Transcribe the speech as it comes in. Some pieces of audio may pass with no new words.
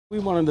We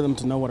wanted them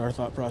to know what our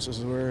thought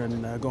processes were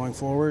and going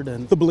forward,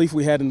 and the belief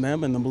we had in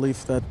them, and the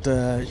belief that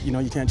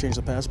you can't change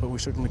the past, but we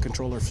certainly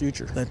control our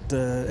future.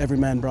 That every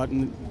man brought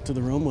into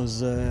the room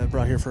was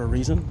brought here for a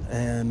reason,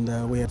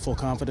 and we had full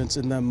confidence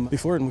in them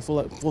before, and we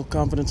full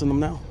confidence in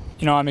them now.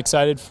 I'm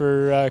excited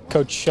for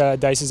Coach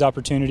Dyce's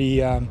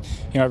opportunity.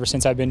 Ever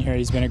since I've been here,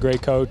 he's been a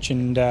great coach,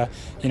 and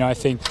I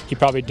think he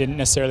probably didn't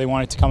necessarily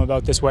want it to come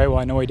about this way. Well,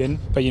 I know he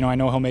didn't, but I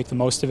know he'll make the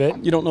most of it.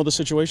 You don't know the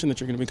situation that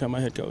you're going to become a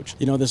head coach.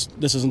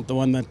 This isn't the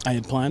one that I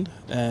had planned,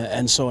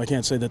 and so I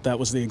can't say that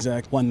was the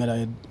exact one that I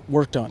had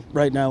worked on.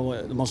 Right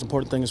now, the most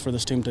important thing is for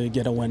this team to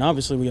get a win.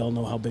 Obviously, we all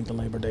know how big the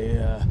Labor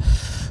Day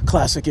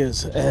Classic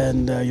is,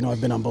 and I've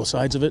been on both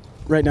sides of it.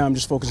 Right now, I'm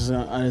just focusing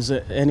on as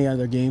any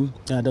other game.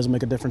 It doesn't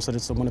make a difference that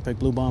it's the Winnipeg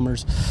Blue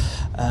Bombers.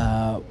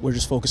 We're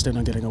just focused in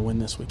on getting a win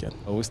this weekend.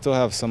 We still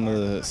have some of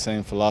the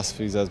same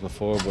philosophies as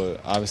before,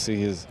 but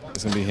obviously it's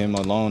going to be him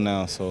alone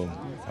now. So,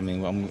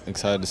 I'm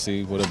excited to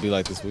see what it'll be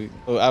like this week.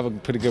 I have a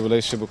pretty good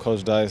relationship with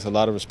Coach Dyce, a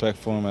lot of respect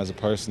for him as a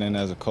person and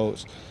as a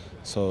coach.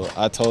 So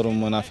I told him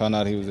when I found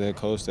out he was the head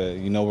coach that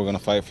we're going to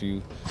fight for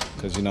you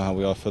because you know how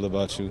we all feel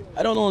about you.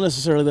 I don't know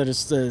necessarily that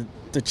it's to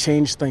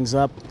change things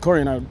up.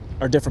 Corey and I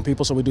are different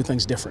people, so we do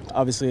things different.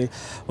 Obviously,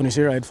 when he's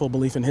here, I had full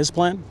belief in his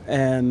plan,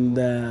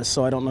 and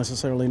so I don't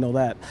necessarily know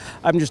that.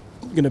 I'm just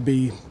going to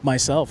be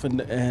myself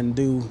and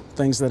do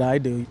things that I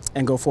do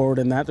and go forward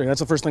in that. That's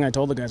the first thing I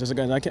told the guys. I said,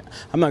 guys,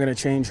 I'm not going to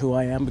change who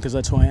I am because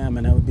that's who I am,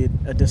 and that would be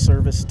a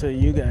disservice to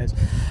you guys.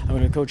 I'm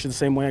going to coach you the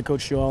same way I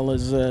coach you all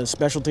as a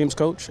special teams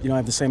coach. I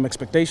have the same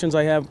expectations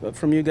I have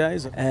from you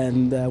guys,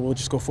 and we'll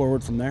just go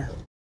forward from there.